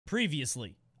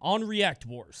Previously on React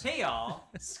Wars. Hey y'all,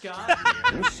 Scott here.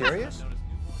 Are you serious?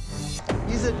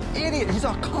 He's an idiot. He's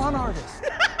a con artist.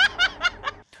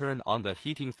 Turn on the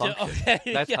heating function. Okay,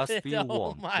 Let us feel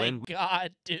warm. Oh my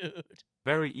god, dude.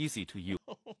 Very easy to use.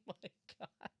 Oh my god.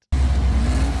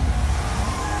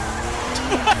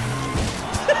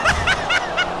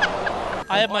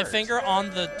 I have my finger on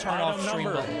the turn off stream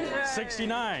button.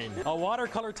 69, a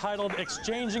watercolor titled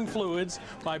Exchanging Fluids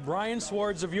by Brian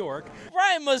Swartz of York.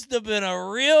 Brian must have been a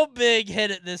real big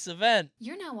hit at this event.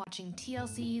 You're now watching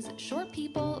TLC's Short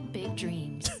People, Big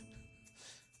Dreams.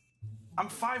 I'm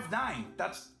 5'9".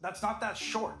 That's not that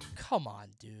short. Come on,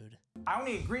 dude. I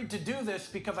only agreed to do this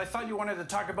because I thought you wanted to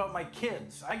talk about my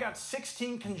kids. I got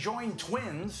 16 conjoined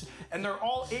twins, and they're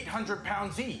all 800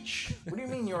 pounds each. What do you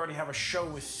mean you already have a show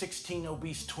with 16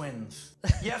 obese twins?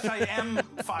 Yes, I am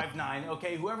 5'9",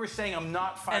 okay? Whoever's saying I'm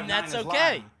not 5'9" And that's is okay.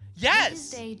 lying. Yes. This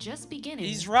day just beginning.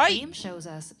 He's right. Game shows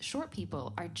us short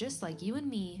people are just like you and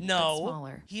me, but No,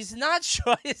 smaller. he's not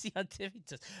sure. Is he on Timmy?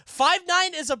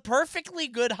 5'9" is a perfectly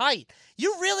good height.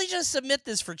 You really just submit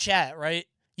this for chat, right?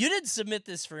 You didn't submit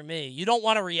this for me. You don't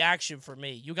want a reaction from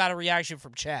me. You got a reaction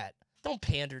from chat. Don't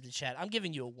pander to chat. I'm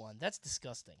giving you a 1. That's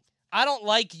disgusting. I don't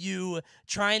like you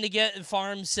trying to get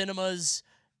farm cinemas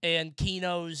and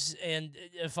kinos and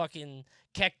fucking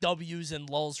Keck W's and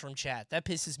lulls from chat. That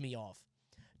pisses me off.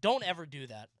 Don't ever do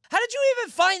that. How did you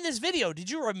even find this video? Did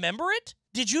you remember it?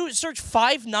 Did you search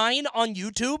 5'9" on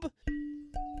YouTube?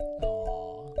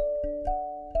 Aww.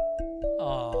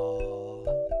 Aww.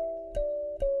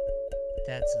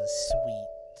 That's a sweet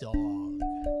dog.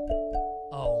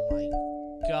 Oh my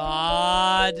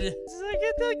god. Look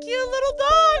at the cute little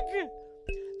dog.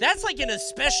 That's like an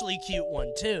especially cute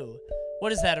one too.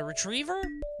 What is that, a retriever?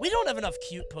 We don't have enough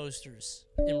cute posters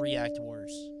in React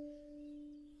Wars.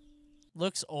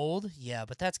 Looks old? Yeah,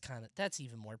 but that's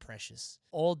even more precious.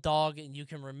 Old dog, and you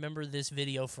can remember this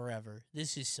video forever.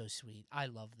 This is so sweet. I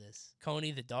love this.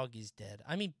 Coney the dog is dead.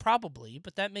 I mean, probably,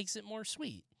 but that makes it more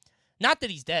sweet. Not that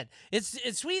he's dead. It's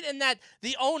sweet in that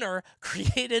the owner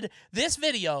created this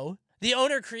video. The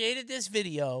owner created this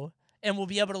video, and we'll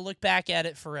be able to look back at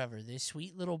it forever. This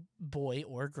sweet little boy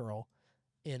or girl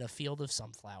in a field of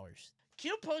sunflowers.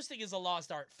 Cute posting is a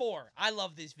lost art. 4. I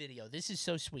love this video. This is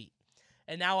so sweet.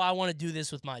 And now I want to do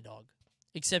this with my dog.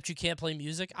 Except you can't play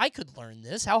music. I could learn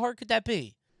this. How hard could that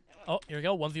be? Oh, here we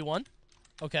go. 1v1.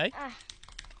 Okay.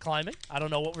 Climbing. I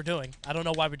don't know what we're doing. I don't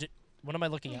know why we're doing. What am I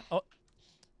looking at? Oh.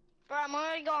 Bro, I'm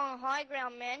already going on high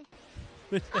ground, man.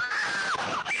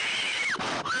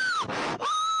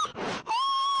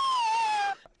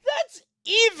 That's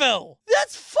evil.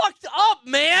 That's fucked up,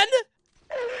 man.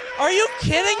 Are you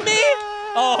kidding me?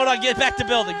 Oh, hold on. Get back to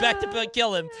building. Back to building.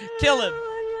 Kill him. Kill him.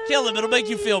 Kill him. It'll make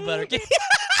you feel better. He's dancing.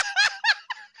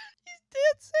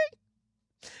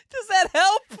 Does that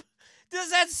help? Does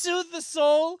that soothe the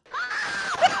soul?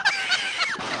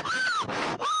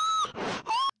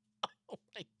 Oh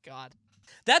my god.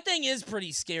 That thing is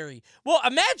pretty scary. Well,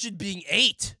 imagine being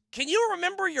 8. Can you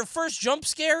remember your first jump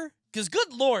scare? Because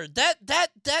good lord, that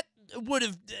would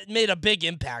have made a big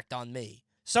impact on me.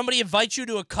 Somebody invites you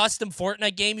to a custom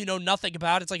Fortnite game you know nothing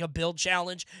about. It's like a build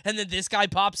challenge, and then this guy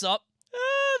pops up.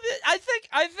 I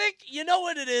think you know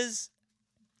what it is.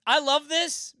 I love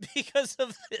this because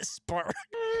of this part.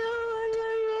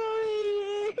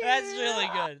 That's really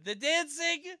good.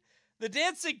 The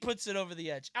dancing puts it over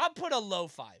the edge. I'll put a low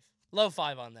 5. Low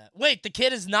 5 on that. Wait, the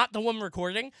kid is not the one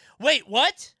recording? Wait,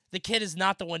 what? The kid is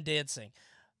not the one dancing.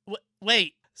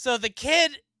 Wait, so the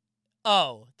kid...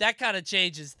 Oh, that kind of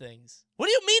changes things. What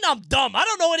do you mean I'm dumb? I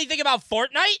don't know anything about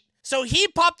Fortnite. So he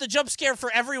popped the jump scare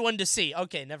for everyone to see.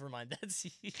 Okay, never mind. That's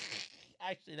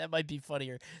actually, that might be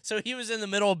funnier. So he was in the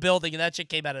middle of building, and that shit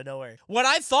came out of nowhere. What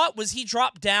I thought was he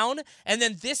dropped down, and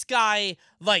then this guy,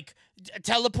 like,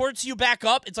 teleports you back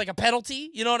up. It's like a penalty.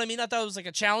 You know what I mean? I thought it was like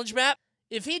a challenge map.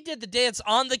 If he did the dance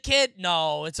on the kid,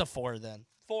 no, it's a 4 then.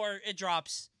 4, it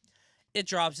drops. It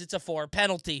drops. It's a 4.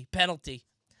 Penalty. Penalty.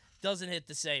 Doesn't hit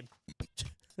the same.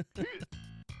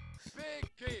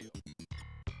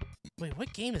 Wait,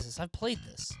 what game is this? I've played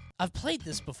this. I've played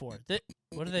this before.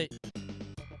 What are they?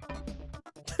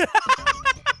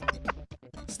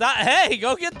 Stop. Hey,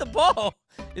 go get the ball.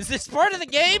 Is this part of the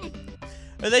game?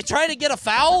 Are they trying to get a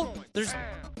foul? There's...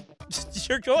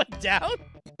 You're going down?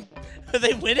 Are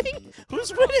they winning?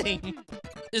 Who's winning?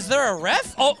 Is there a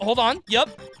ref? Oh, hold on.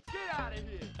 Yep. Get out of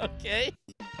here. Okay.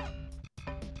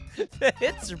 The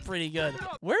hits are pretty good.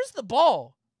 Where's the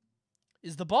ball?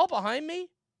 Is the ball behind me?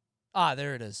 Ah,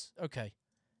 there it is. Okay.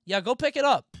 Yeah, go pick it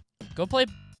up. Go play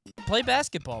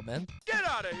basketball, man. Get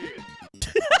out of here.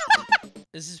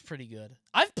 This is pretty good.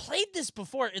 I've played this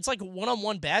before. It's like a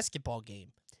one-on-one basketball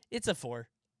game. It's a 4.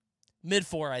 Mid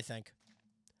 4, I think.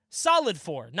 Solid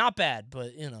 4. Not bad,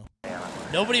 but, you know.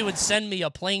 Nobody would send me a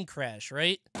plane crash,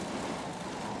 right?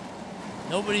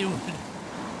 Nobody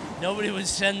would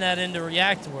send that into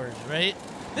React Words, right?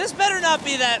 This better not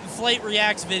be that Inflate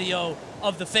Reacts video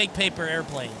of the fake paper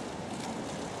airplane.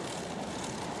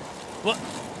 What?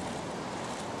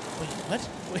 Wait, what?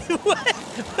 Wait,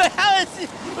 what? How is it?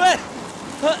 What?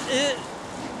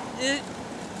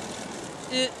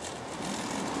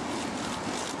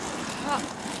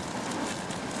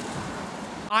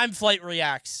 I'm Flight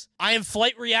Reacts. I am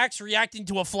Flight Reacts reacting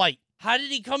to a flight. How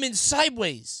did he come in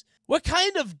sideways? What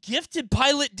kind of gifted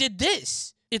pilot did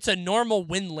this? It's a normal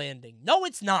wind landing. No,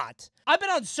 it's not. I've been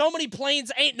on so many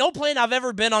planes. Ain't no plane I've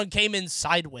ever been on came in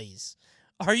sideways.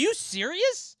 Are you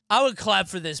serious? I would clap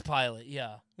for this pilot,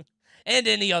 yeah. And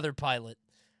any other pilot.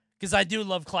 Because I do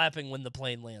love clapping when the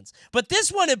plane lands. But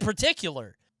this one in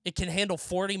particular, it can handle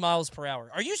 40 miles per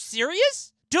hour. Are you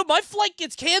serious? Dude, my flight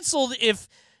gets canceled if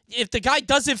the guy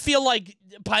doesn't feel like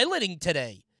piloting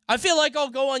today. I feel like I'll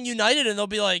go on United and they'll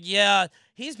be like, yeah,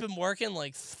 he's been working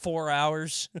like 4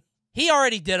 hours. He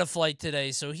already did a flight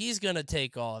today, so he's going to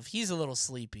take off. He's a little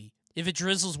sleepy. If it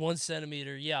drizzles 1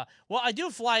 centimeter, yeah. Well, I do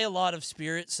fly a lot of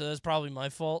Spirit, so that's probably my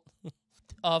fault.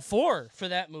 4 for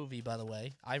that movie, by the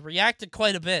way. I reacted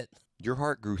quite a bit. Your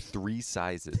heart grew 3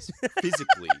 sizes.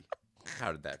 Physically,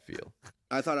 how did that feel?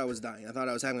 I thought I was dying. I thought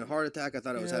I was having a heart attack. I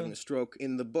thought I was having a stroke.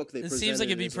 In the book, they It presented seems like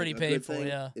it'd be as pretty a good painful, thing.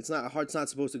 yeah. It's not, a heart's not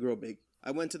supposed to grow big. I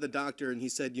went to the doctor and he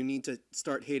said, you need to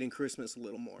start hating Christmas a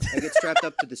little more. I get strapped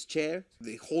up to this chair.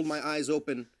 They hold my eyes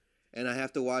open and I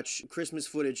have to watch Christmas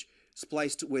footage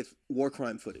spliced with war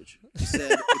crime footage. He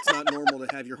said it's not normal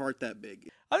to have your heart that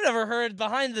big. I've never heard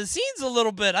behind the scenes a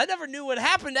little bit. I never knew what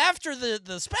happened after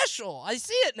the special. I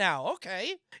see it now.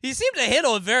 Okay. He seemed to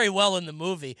handle it very well in the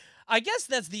movie. I guess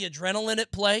that's the adrenaline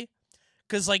at play.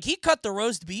 Because, like, he cut the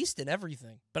roast beast and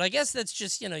everything. But I guess that's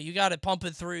just, you know, you got to pump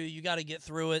it through. You got to get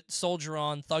through it. Soldier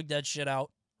on. Thug that shit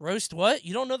out. Roast what?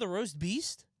 You don't know the roast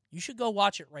beast? You should go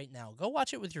watch it right now. Go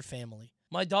watch it with your family.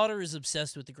 My daughter is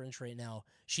obsessed with The Grinch right now.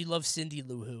 She loves Cindy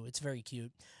Lou Who. It's very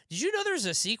cute. Did you know there's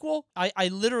a sequel? I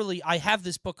literally have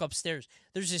this book upstairs.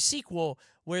 There's a sequel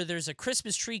where there's a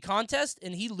Christmas tree contest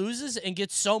and he loses and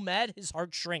gets so mad his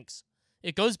heart shrinks.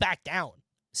 It goes back down.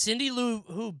 Cindy Lou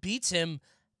Who beats him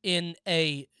in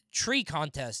a tree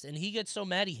contest, and he gets so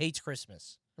mad he hates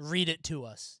Christmas. Read it to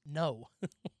us. No.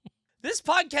 This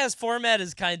podcast format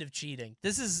is kind of cheating.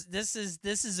 This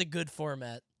is a good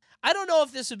format. I don't know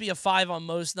if this would be a 5 on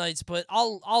most nights, but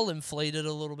I'll inflate it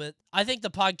a little bit. I think the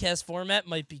podcast format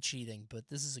might be cheating, but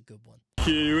this is a good one.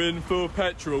 Queuing for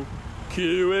petrol.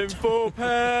 Queuing for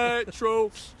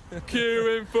petrol.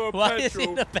 Queuing for Why petrol. is he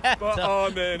in the bathtub? But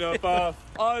I'm in a bath.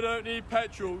 I don't need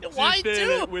petrol. Why you feel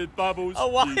do? it with bubbles. Oh,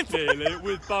 why? You feel it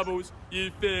with bubbles.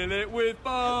 You feel it with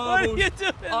What are bubbles. you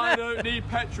doing? I don't need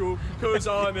petrol because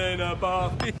I'm in a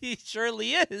bath. He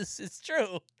surely is. It's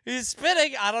true. He's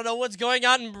spitting. I don't know what's going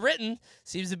on in Britain.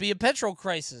 Seems to be a petrol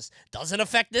crisis. Doesn't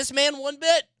affect this man one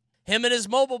bit. Him and his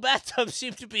mobile bathtub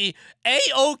seem to be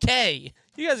A-okay.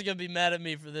 You guys are going to be mad at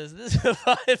me for this. This is a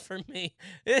 5 for me.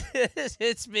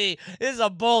 It's me. This is a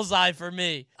bullseye for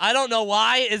me. I don't know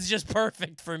why. It's just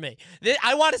perfect for me.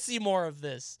 I want to see more of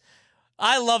this.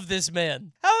 I love this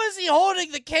man. How is he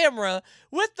holding the camera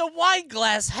with the wine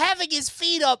glass, having his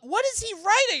feet up? What is he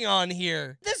writing on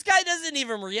here? This guy doesn't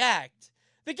even react.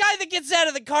 The guy that gets out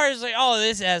of the car is like, oh,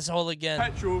 this asshole again.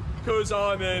 Petrol because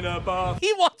I'm in a bath.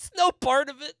 He wants no part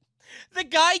of it. The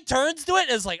guy turns to it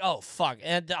and is like, oh, fuck.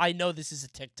 And I know this is a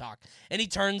TikTok. And he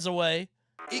turns away.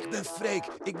 Ik ben Freek.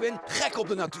 Ik ben gek op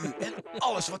de natuur en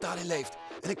alles wat daarin leeft.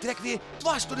 En ik trek weer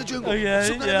dwars door de jungle. Op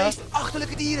zoek naar de meest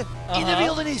achterlijke dieren in de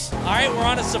wildernis. All right, we're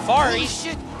on a safari. Holy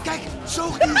shit, kijk,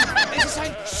 zoogdieren. En ze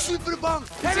zijn super bang.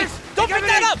 Don't pick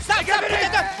that up! Stop! Stop! Pick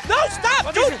that up! No,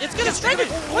 stop! Dude, it's gonna string it!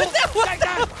 What the? What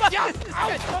the?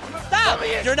 Stop!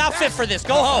 You're not fit for this.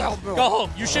 Go home. Go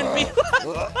home. You shouldn't be.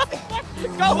 Go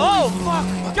home.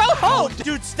 Go home.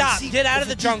 Dude, stop. Get out of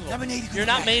the jungle. You're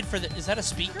not made for this. Is that a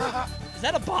speaker? Is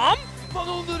that a bomb?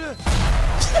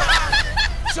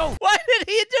 Why did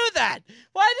he do that?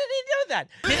 Why did he do that?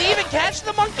 Did he even catch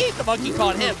the monkey? The monkey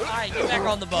caught him. All right, get back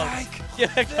on the boat.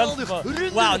 Get back on the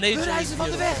boat. Wow, nature is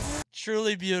beautiful.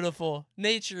 Truly beautiful.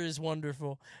 Nature is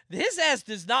wonderful. His ass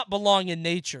does not belong in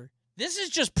nature. This is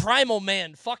just primal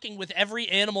man fucking with every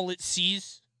animal it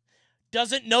sees.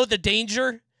 Doesn't know the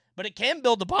danger, but it can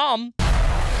build a bomb.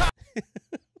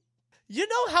 You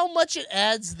know how much it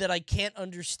adds that I can't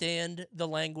understand the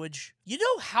language? You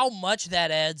know how much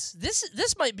that adds?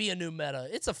 This might be a new meta.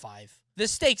 It's a 5. The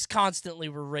stakes constantly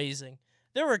were raising.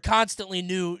 There were constantly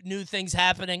new things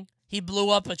happening. He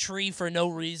blew up a tree for no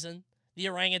reason. The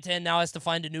orangutan now has to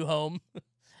find a new home.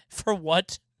 For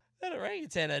what? That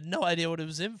orangutan had no idea what it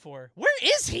was in for. Where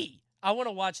is he? I want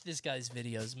to watch this guy's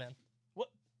videos, man. What?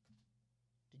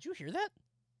 Did you hear that?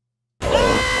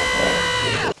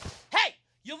 Ah! Hey,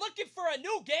 you looking for a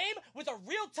new game with a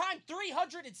real-time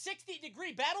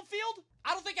 360-degree battlefield?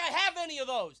 I don't think I have any of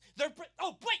those.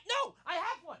 Oh, wait, no, I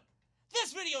have one.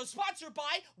 This video is sponsored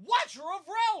by Watcher of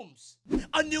Realms.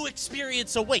 A new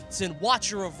experience awaits in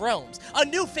Watcher of Realms, a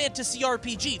new fantasy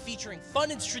RPG featuring fun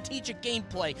and strategic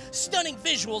gameplay, stunning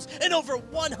visuals, and over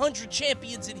 100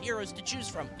 champions and heroes to choose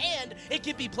from, and it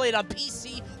can be played on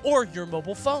PC or your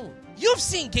mobile phone. You've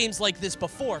seen games like this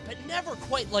before, but never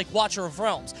quite like Watcher of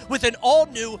Realms, with an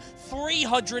all-new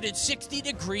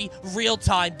 360-degree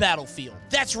real-time battlefield.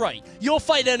 That's right, you'll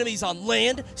fight enemies on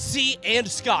land, sea, and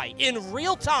sky in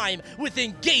real time with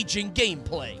engaging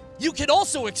gameplay. You can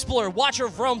also explore Watcher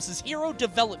of Realms' hero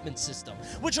development system,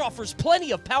 which offers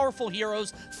plenty of powerful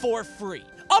heroes for free.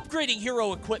 Upgrading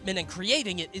hero equipment and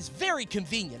creating it is very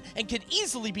convenient and can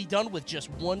easily be done with just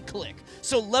one click.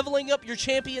 So leveling up your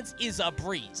champions is a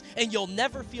breeze, and you'll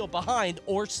never feel behind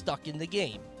or stuck in the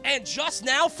game. And just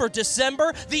now for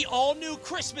December, the all-new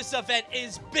Christmas event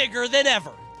is bigger than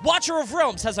ever. Watcher of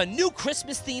Realms has a new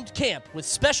Christmas-themed camp with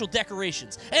special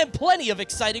decorations and plenty of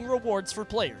exciting rewards for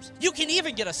players. You can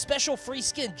even get a special free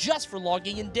skin just for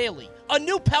logging in daily. A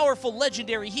new powerful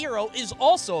legendary hero is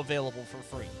also available for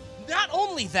free. Not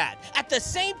only that, at the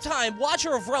same time,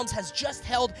 Watcher of Realms has just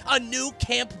held a new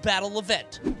camp battle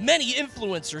event. Many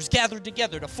influencers gathered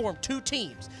together to form 2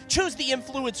 teams. Choose the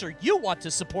influencer you want to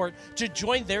support to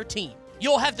join their team.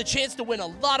 You'll have the chance to win a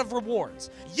lot of rewards.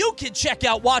 You can check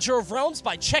out Watcher of Realms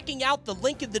by checking out the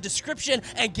link in the description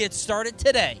and get started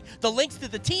today. The links to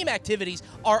the team activities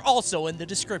are also in the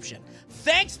description.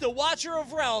 Thanks to Watcher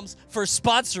of Realms for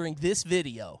sponsoring this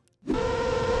video. Am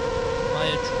I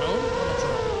a drone?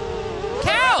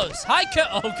 Cows! Hi,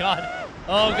 oh, God.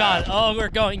 Oh, God. Oh, we're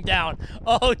going down.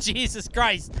 Oh, Jesus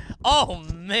Christ. Oh,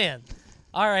 man.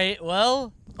 All right,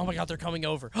 well. Oh, my God, they're coming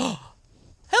over.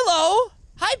 Hello.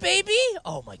 Hi, baby.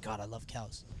 Oh, my God, I love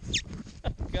cows. Oh,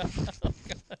 God. Oh,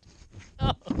 God.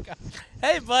 Oh, God.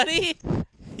 Hey, buddy.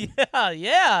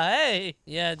 Yeah, hey.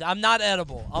 Yeah, I'm not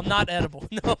edible. I'm not edible.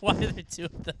 No, why are they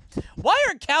doing that? Why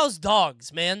are cows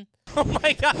dogs, man? Oh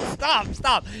my God,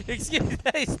 stop. Excuse me,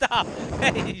 hey, stop.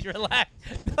 Hey, relax.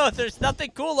 No, there's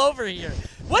nothing cool over here.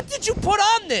 What did you put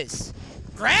on this?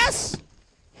 Grass?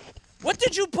 What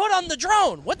did you put on the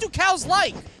drone? What do cows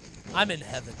like? I'm in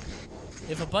heaven.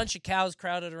 If a bunch of cows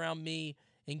crowded around me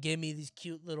and gave me these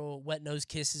cute little wet nose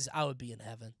kisses, I would be in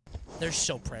heaven. They're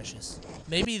so precious.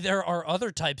 Maybe there are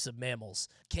other types of mammals.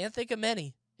 Can't think of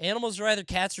many. Animals are either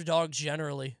cats or dogs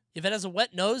generally. If it has a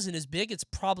wet nose and is big, it's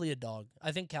probably a dog.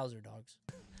 I think cows are dogs.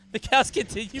 The cows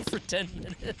continue for 10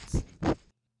 minutes.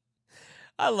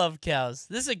 I love cows.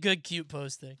 This is a good, cute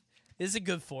posting. This is a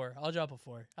good 4. I'll drop a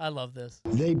 4. I love this.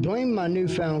 They blame my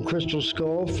newfound crystal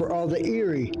skull for all the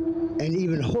eerie and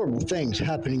even horrible things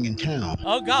happening in town.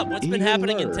 Oh, God, what's been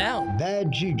happening in town?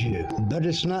 Bad juju, but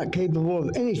it's not capable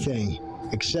of anything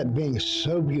except being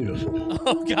so beautiful.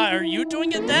 Oh, God, are you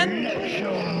doing it then? Let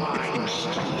your mind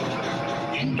steer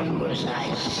and do as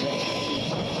I say.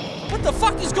 What the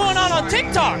fuck is going on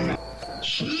TikTok?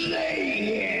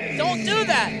 Slay him. Don't do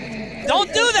that.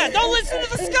 Don't do that. Don't listen to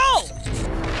the skull.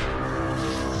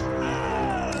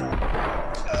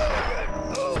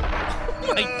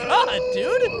 Oh my God,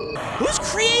 dude. Who's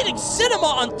creating cinema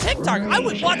on TikTok? I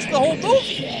would watch the whole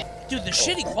movie. Dude, the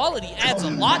shitty quality adds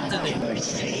a lot to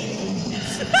this.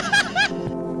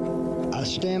 I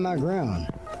stand my ground.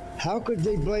 How could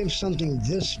they blame something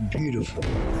this beautiful?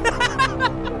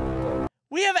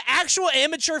 We have actual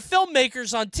amateur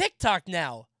filmmakers on TikTok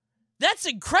now. That's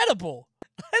incredible.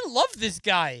 I love this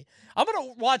guy. I'm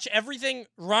going to watch everything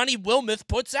Ronnie Wilmuth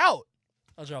puts out.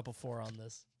 I'll drop a 4 on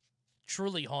this.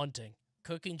 Truly haunting.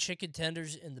 Cooking chicken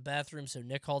tenders in the bathroom so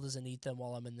Nick Hall doesn't eat them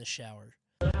while I'm in the shower.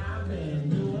 No!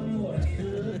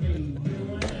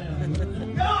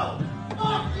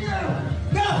 Fuck you!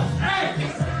 No! Hey!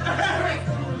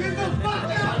 Get the fuck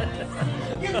out!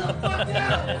 Get the fuck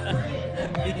out!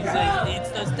 He needs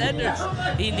those tenders.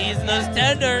 He needs those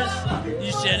tenders.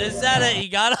 You should have said it. He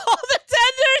got all the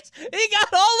tenders. He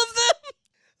got all of them.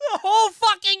 The whole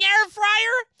fucking air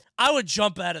fryer. I would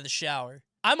jump out of the shower.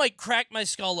 I might crack my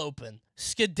skull open,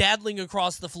 skedaddling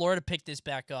across the floor to pick this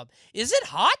back up. Is it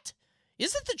hot?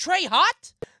 Isn't the tray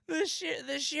hot? The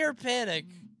sheer panic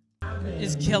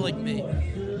is killing me.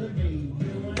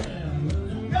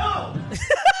 No!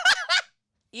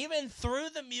 Even through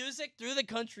the music, through the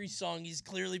country song he's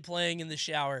clearly playing in the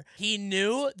shower, he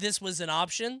knew this was an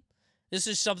option. This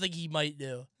is something he might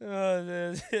do. Oh,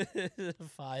 man.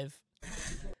 5.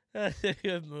 That's a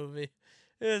good movie.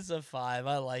 It's a 5.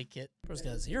 I like it. Bro's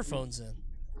got his earphones in.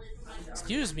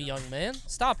 Excuse me, young man.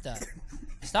 Stop that.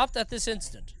 Stop that this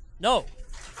instant. No.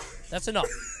 That's enough.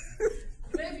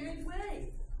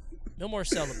 No more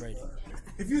celebrating.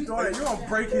 If you throw that, you're gonna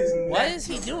break his neck. Why is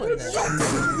he doing that?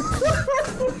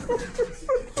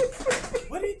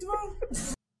 What are you doing?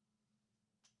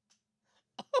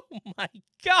 Oh my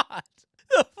god.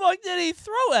 The fuck did he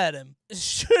throw at him?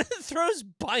 Should've throws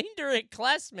binder at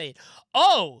classmate.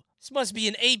 Oh, this must be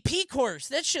an AP course.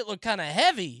 That shit looked kind of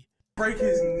heavy. Break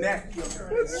his neck.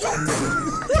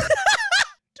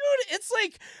 Dude, it's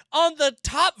like on the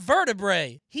top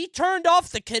vertebrae. He turned off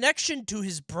the connection to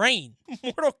his brain.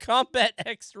 Mortal Kombat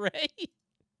X-Ray.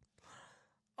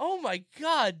 Oh my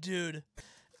god, dude.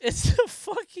 It's a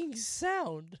fucking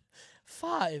sound.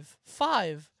 5.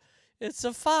 It's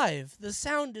a 5. The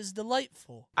sound is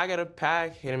delightful. I got a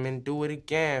pack, hit him and do it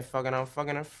again. I'm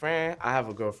fucking a friend. I have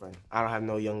a girlfriend. I don't have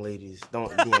no young ladies.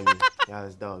 Don't DM me. Y'all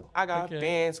is dog. I got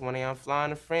bands. One day I'm flying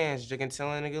to France. Drinking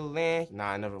till a nigga land. Nah,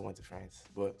 I never went to France.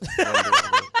 But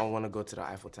I want to go to the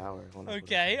Eiffel Tower.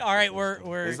 Okay, all right,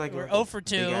 we're 0 for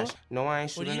 2. No, I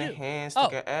ain't shooting the hands. Oh.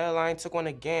 Took an airline, took one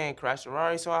again. Crashed a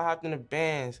Rari, so I hopped in the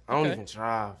Benz. I don't even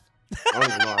drive. I don't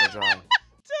even know how to drive.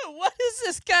 Dude, what is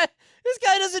this guy? This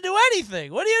guy doesn't do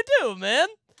anything. What do you do, man?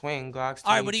 Twin Glocks.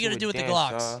 All right, what are you going to do with the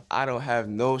Glocks? I don't have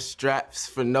no straps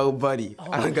for nobody.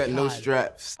 Oh I don't got no God.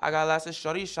 straps. I got lots of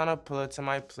shorties trying to pull it to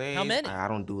my place. How many? I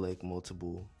don't do like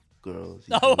multiple girls.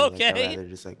 Oh, okay. I'd rather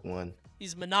just like one.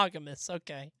 He's monogamous.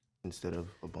 Okay. Instead of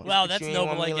a bunch. Wow, But that's you ain't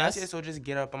noble, want me I last guess. year, so just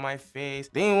get up on my face.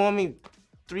 They didn't want me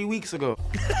 3 weeks ago.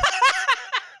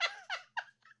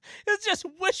 It's just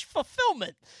wish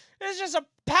fulfillment. It's just a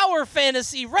power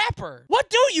fantasy rapper. What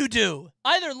do you do?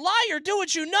 Either lie or do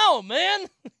what you know, man.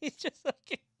 He's just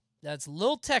like... That's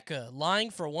Lil Tecca lying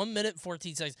for 1 minute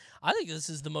 14 seconds. I think this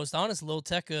is the most honest Lil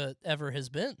Tecca ever has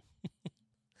been.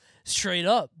 Straight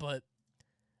up, but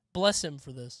bless him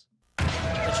for this.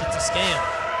 That shit's a scam.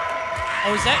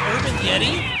 Oh, is that Urban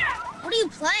Yeti? What are you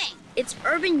playing? It's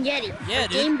Urban Yeti Yeah, for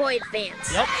dude. Game Boy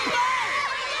Advance. Yep.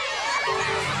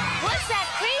 What's that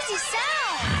crazy sound?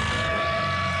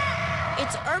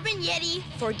 It's Urban Yeti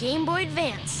for Game Boy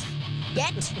Advance.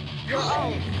 Get your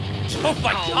own. Oh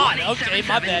my god, okay,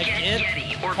 my bad, kid.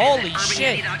 Holy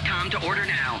shit. To order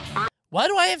now. Why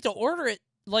do I have to order it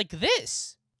like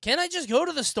this? Can't I just go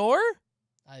to the store?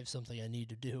 I have something I need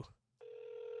to do.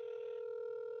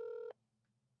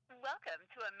 Welcome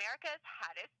to America's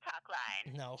hottest talk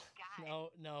line. No.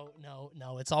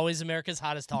 It's always America's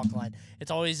hottest talk line. It's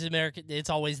always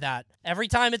that. Every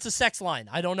time it's a sex line.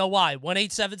 I don't know why.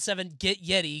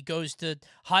 1-877-GET-YETI goes to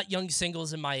hot young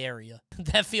singles in my area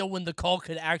that feel when the call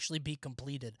could actually be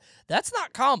completed. That's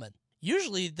not common.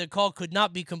 Usually the call could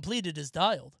not be completed as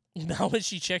dialed. Now when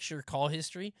she checks your call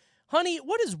history, honey,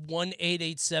 what is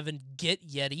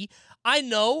 1-887-GET-YETI? I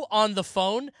know on the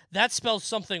phone that spells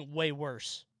something way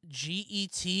worse.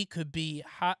 G-E-T could be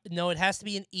no, it has to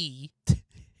be an E.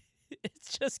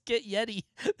 It's just Get Yeti.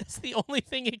 That's the only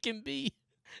thing it can be.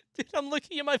 Dude, I'm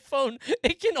looking at my phone.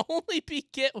 It can only be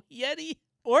Get Yeti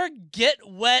or Get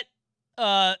Wet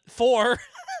 4. I'm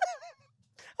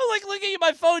like looking at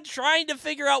my phone trying to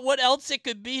figure out what else it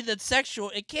could be that's sexual.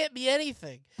 It can't be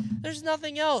anything. There's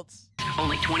nothing else.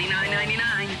 Only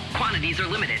 $29.99. Quantities are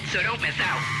limited, so don't miss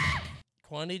out.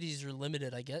 Quantities are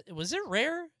limited, I guess. Was it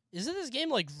rare? Isn't this game,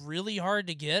 like, really hard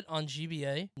to get on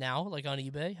GBA now, like on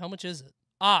eBay? How much is it?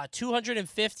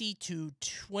 $250 to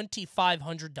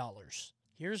 $2,500.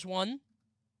 Here's one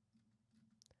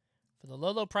for the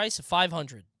low price of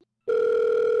 $500.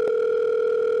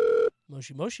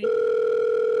 Moshi Moshi.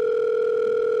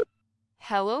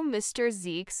 Hello, Mr.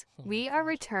 Zeeks. We are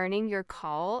returning your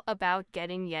call about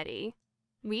getting Yeti.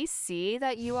 We see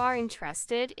that you are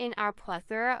interested in our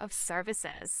plethora of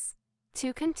services.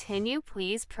 To continue,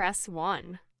 please press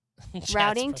 1.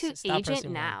 Routing to agent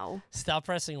now. Stop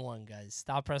pressing 1, guys.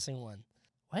 Stop pressing 1.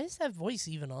 Why is that voice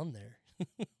even on there?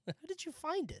 How did you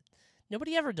find it?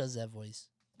 Nobody ever does that voice.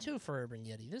 2 for Urban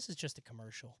Yeti. This is just a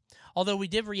commercial. Although we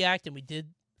did react and we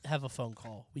did have a phone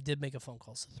call. We did make a phone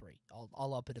call, so 3.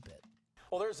 I'll up it a bit.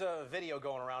 Well, there's a video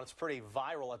going around. It's pretty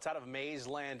viral. It's out of Mays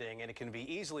Landing, and it can be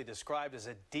easily described as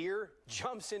a deer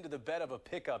jumps into the bed of a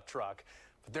pickup truck.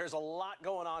 But there's a lot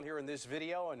going on here in this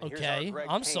video, and here's our Greg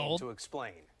Payne sold. to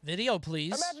explain. Video,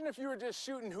 please. Imagine if you were just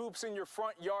shooting hoops in your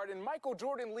front yard and Michael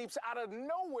Jordan leaps out of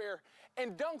nowhere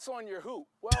and dunks on your hoop.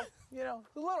 Well, you know,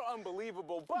 a little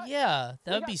unbelievable, but yeah,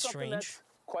 that would be something strange. that's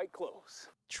quite close.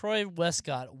 Troy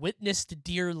Westcott witnessed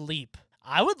deer leap.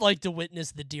 I would like to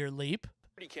witness the deer leap.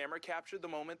 Camera captured the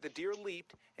moment the deer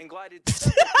leaped and glided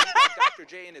several feet like Dr.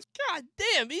 J and his. God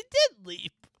damn, he did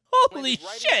leap. Holy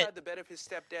right shit. inside the bed of his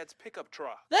stepdad's pickup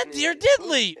truck. That deer did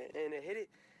leap. And it hit it,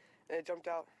 and it jumped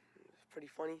out. It's pretty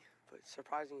funny, but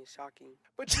surprising and shocking.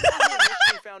 But you know who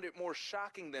initially found it more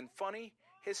shocking than funny?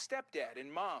 His stepdad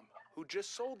and mom, who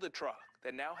just sold the truck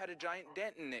that now had a giant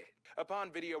dent in it.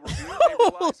 Upon video review, they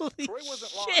realized Troy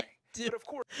wasn't lying. Dude. But of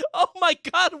course. Oh my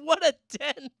god, what a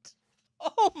dent.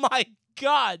 Oh my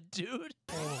god, dude.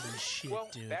 Holy shit, Well,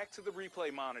 dude. back to the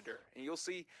replay monitor, and you'll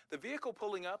see the vehicle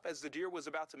pulling up as the deer was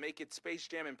about to make its Space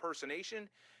Jam impersonation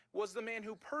was the man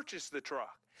who purchased the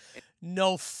truck.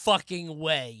 No fucking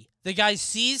way. The guy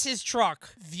sees his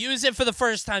truck, views it for the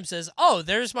first time, says, oh,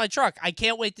 there's my truck. I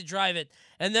can't wait to drive it.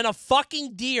 And then a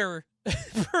fucking deer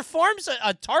performs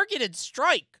a targeted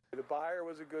strike. The buyer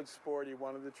was a good sport. He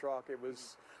wanted the truck. It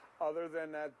was, other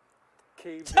than that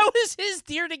cave. That was his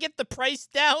deer to get the price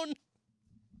down.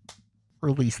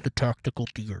 Release the tactical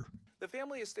deer. The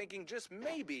family is thinking just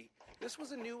maybe this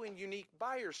was a new and unique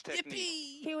buyer's technique.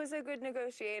 He was a good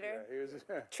negotiator. Yeah, he was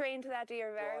Trained that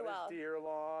deer very well. His deer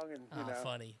along, and you know.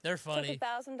 Funny. They're funny. Took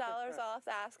 $1,000 off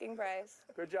the asking price.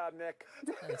 Good job, Nick.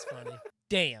 That's funny.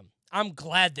 Damn. I'm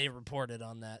glad they reported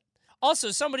on that.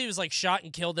 Also, somebody was like shot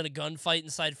and killed in a gunfight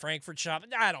inside Frankfurt shop.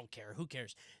 I don't care. Who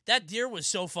cares? That deer was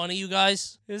so funny, you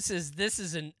guys. This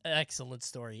is an excellent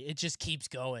story. It just keeps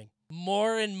going.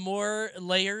 More and more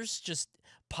layers just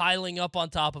piling up on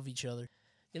top of each other.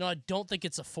 You know, I don't think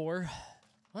it's a 4.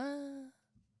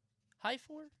 High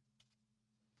 4?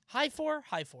 High 4?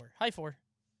 High 4. High 4.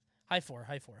 High 4.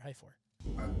 High 4. High 4.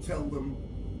 And tell them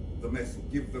the message.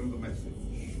 Give them the message.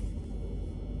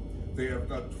 They have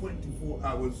got 24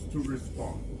 hours to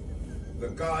respond. The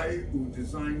guy who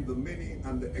designed the Mini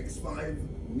and the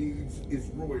X5 needs his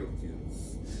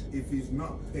royalties. If he's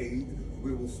not paid,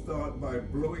 we will start by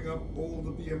blowing up all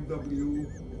the BMW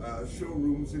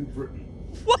showrooms in Britain.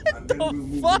 What and then we'll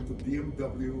move into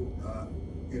BMW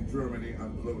in Germany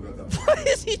and blow that up. Why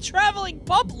is he traveling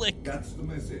public? That's the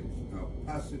message. Now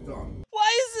pass it on.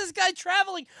 Why is this guy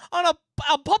traveling on a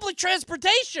public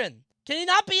transportation? Can he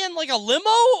not be in like a limo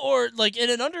or like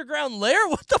in an underground lair?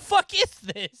 What the fuck is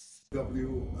this?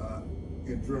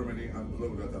 In Germany and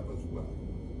blow that up as well.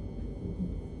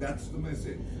 That's the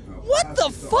message. Now, what the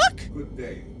fuck? Good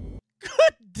day.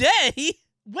 Good day?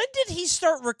 When did he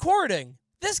start recording?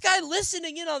 This guy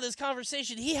listening in on this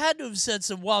conversation, he had to have said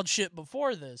some wild shit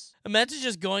before this. Imagine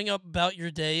just going up about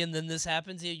your day and then this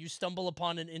happens. You stumble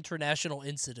upon an international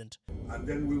incident. And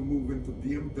then we'll move into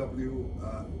BMW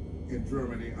in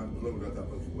Germany and blow that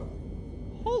up as well.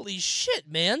 Holy shit,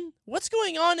 man. What's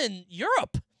going on in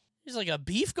Europe? There's like a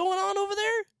beef going on over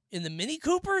there? In the Mini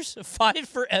Coopers? 5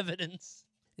 for evidence.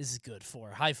 This is good.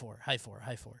 4. High 4. High 4.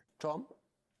 High 4. Tom?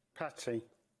 Patsy.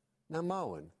 Now,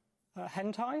 Marwan.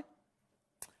 Hentai?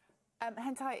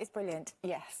 Hentai is brilliant,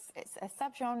 yes. It's a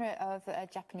subgenre of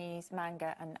Japanese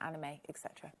manga and anime,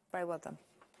 etc. Very well done.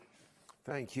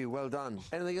 Thank you. Well done.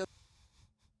 Anything else?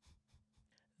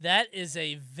 That is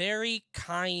a very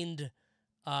kind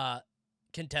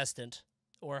contestant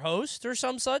or host or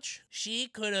some such. She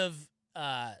could have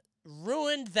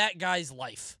ruined that guy's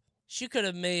life. She could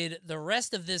have made the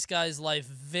rest of this guy's life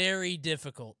very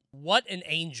difficult. What an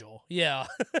angel. Yeah.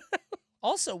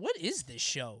 Also, what is this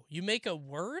show? You make a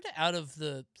word out of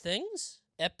the things?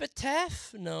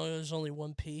 Epitaph? No, there's only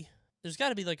 1 P. There's got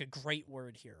to be like a great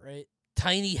word here, right?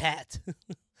 Tiny hat.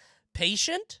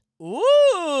 Patient?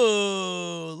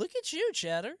 Ooh, look at you,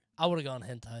 Chatter. I would have gone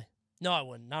hentai. No, I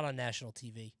wouldn't. Not on national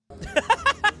TV.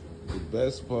 The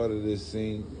best part of this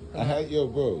scene, I had,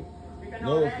 bro,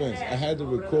 no offense, I had to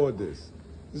record this.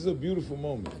 This is a beautiful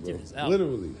moment, bro.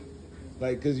 Literally.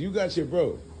 Like, because you got your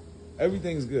bro.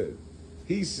 Everything's good.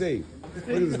 He's safe. Look at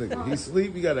this nigga. He's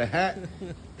asleep. He got a hat.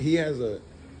 He has he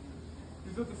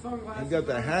got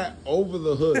the hat over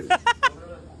the hood.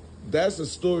 That's a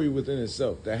story within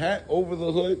itself. The hat over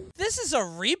the hood. This is a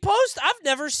repost? I've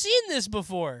never seen this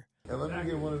before. And let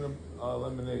me get one of them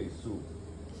lemonades, too.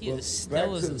 He is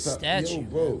still as a statue. Yo,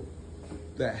 bro,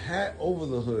 the hat over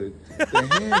the hood,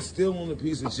 the hand still on the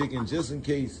piece of chicken just in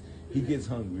case he gets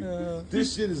hungry.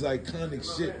 This shit is iconic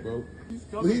shit, bro.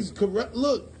 He's correct.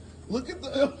 Look at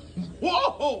the...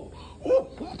 Whoa!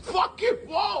 Fucking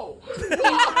whoa!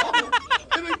 Whoa!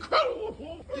 An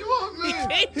incredible... You want me? He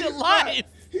came to life! Back.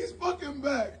 He's fucking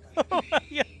back! Oh my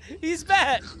God. He's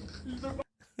back!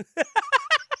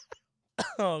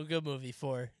 Oh, good movie,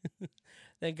 4.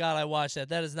 Thank God I watched that.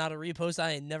 That is not a repost.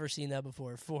 I ain't never seen that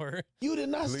before. 4. You did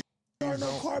not see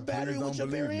no car battery with your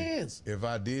bare hands. If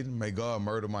I didn't, may God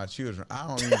murder my children. I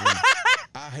don't even.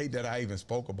 I hate that I even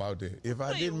spoke about that. If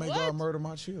I didn't, may God murder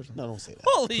my children. No, don't say that.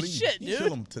 Holy Please, shit, dude. Kill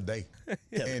them today.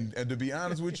 and to be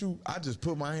honest with you, I just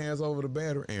put my hands over the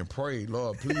battery and prayed,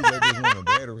 Lord, please let this one a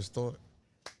battery start.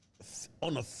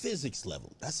 On a physics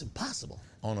level, that's impossible.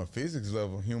 On a physics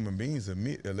level, human beings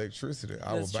emit electricity.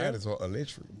 Our bodies are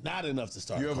electric. Not enough to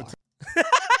start You a ever car.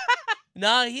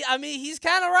 No, he's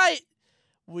kind of right.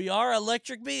 We are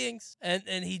electric beings.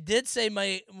 And he did say,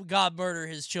 may God murder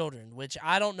his children, which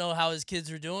I don't know how his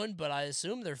kids are doing, but I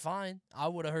assume they're fine. I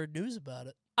would have heard news about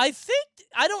it. I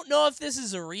don't know if this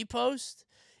is a repost.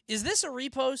 Is this a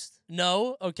repost?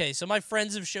 No? Okay, so my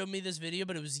friends have showed me this video,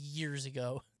 but it was years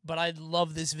ago. But I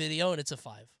love this video, and it's a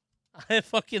 5. I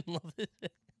fucking love it.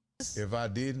 If I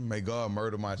didn't, may God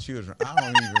murder my children. I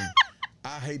don't even.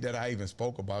 I hate that I even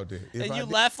spoke about that. And you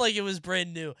laugh like it was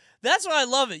brand new. That's why I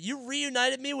love it. You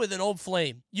reunited me with an old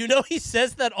flame. You know he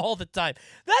says that all the time.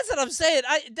 That's what I'm saying.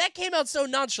 That came out so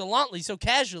nonchalantly, so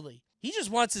casually. He just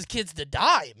wants his kids to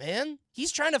die, man.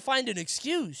 He's trying to find an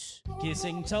excuse.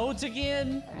 Kissing toads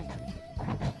again.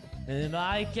 And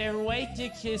I can't wait to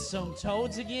kiss some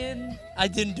toads again. I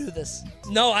didn't do this.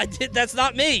 No, I did. That's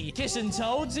not me. Kissing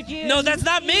toads again. No, that's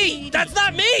not me. That's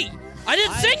not me. I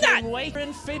didn't sing that. I can't wait.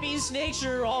 Amphibious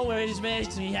nature always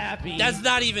makes me happy. That's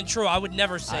not even true. I would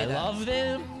never say that. I love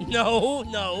them.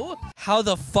 No. How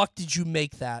the fuck did you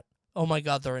make that? Oh my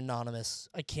God, they're anonymous.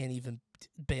 I can't even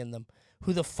ban them.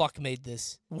 Who the fuck made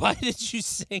this? Why did you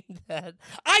sing that?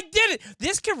 I did it.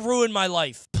 This could ruin my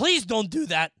life. Please don't do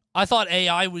that. I thought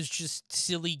AI was just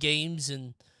silly games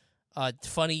and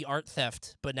funny art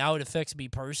theft, but now it affects me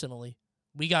personally.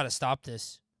 We gotta stop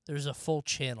this. There's a full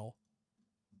channel.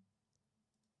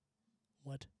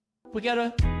 What? We got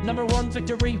a #1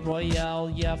 victory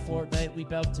royale. Yeah, Fortnite, we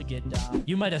about to get down.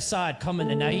 You might have saw it coming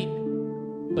tonight,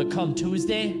 but come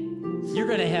Tuesday, you're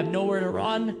gonna have nowhere to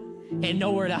run and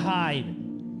nowhere to hide.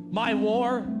 My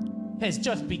war has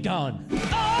just begun.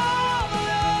 Oh,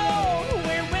 no,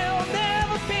 we will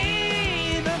never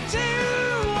be the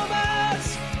two of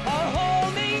us are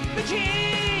holding the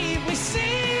key we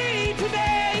see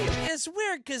today. It's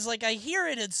weird because, like, I hear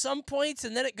it at some points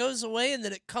and then it goes away and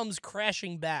then it comes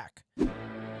crashing back.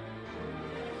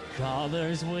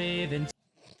 Colors waving.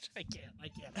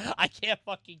 I can't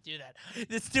fucking do that.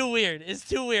 It's too weird. It's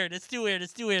too weird.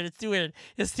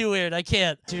 I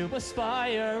can't. To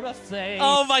aspire a flame.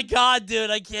 Oh my God, dude.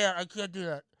 I can't do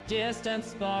that. Distant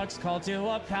sparks call to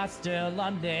a path still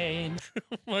unnamed.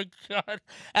 Oh my God.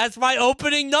 That's my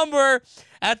opening number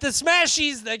at the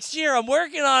Smashies next year. I'm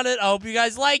working on it. I hope you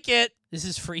guys like it. This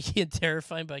is freaky and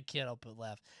terrifying, but I can't help but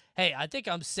laugh. Hey, I think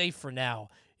I'm safe for now.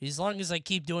 As long as I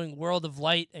keep doing World of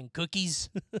Light and cookies.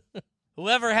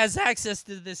 Whoever has access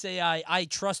to this AI, I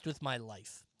trust with my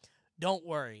life. Don't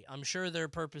worry. I'm sure their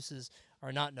purposes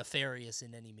are not nefarious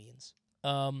in any means.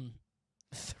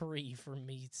 3 for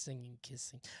me singing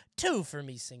kissing. 2 for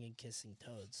me singing kissing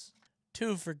toads.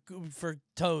 2 for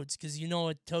toads, because you know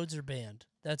what? Toads are banned.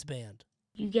 That's banned.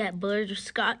 You got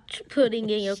butterscotch pudding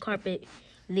in your carpet.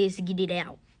 Let's get it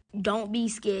out. Don't be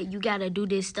scared. You gotta do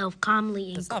this stuff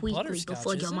calmly and quickly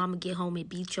before your mama get home and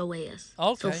beat your ass.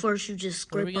 Okay. So first you just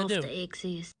scrape off the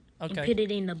excess and Okay. put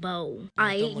it in the bowl.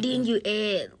 Alright, then you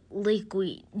add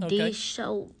liquid dish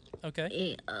soap.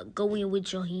 Okay. And go in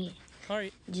with your hand.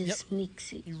 Alright. Just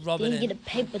mix it. You rub then it in. get a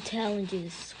paper towel and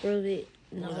just scrub it.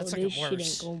 No, that's this like shit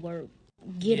worse. ain't gonna work.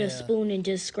 Get Yeah. a spoon and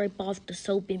just scrape off the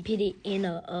soap and put it in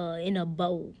a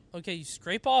bowl. Okay, you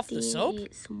scrape off the Then soap?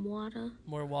 add some water.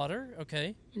 More water?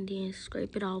 Okay. And then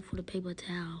scrape it off with a paper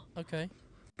towel. Okay.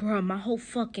 Bruh, my whole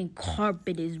fucking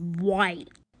carpet is white.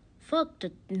 Fuck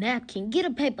the napkin. Get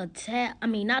a paper towel. I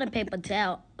mean, not a paper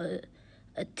towel.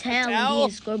 A towel and then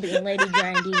scrub it and let it dry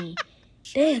and then.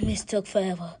 Damn, this took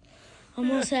forever.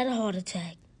 Almost had a heart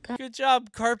attack. Good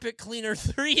job, Carpet Cleaner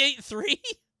 383.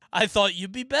 I thought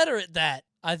you'd be better at that.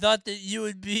 I thought that you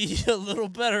would be a little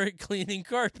better at cleaning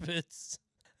carpets.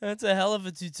 That's a hell of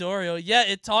a tutorial. Yeah,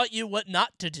 it taught you what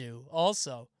not to do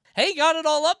also. Hey, got it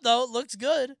all up, though. It looks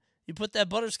good. You put that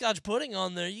butterscotch pudding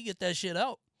on there, you get that shit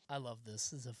out. I love this.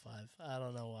 This is a 5. I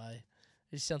don't know why.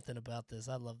 There's something about this.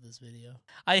 I love this video.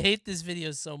 I hate this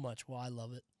video so much. Well, I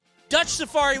love it. Dutch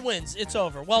Safari wins. It's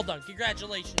over. Well done.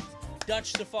 Congratulations.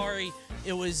 Dutch Safari.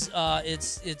 It was,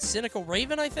 it's Cynical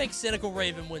Raven, I think. Cynical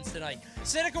Raven wins tonight.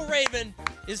 Cynical Raven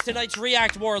is tonight's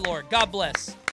React Warlord. God bless.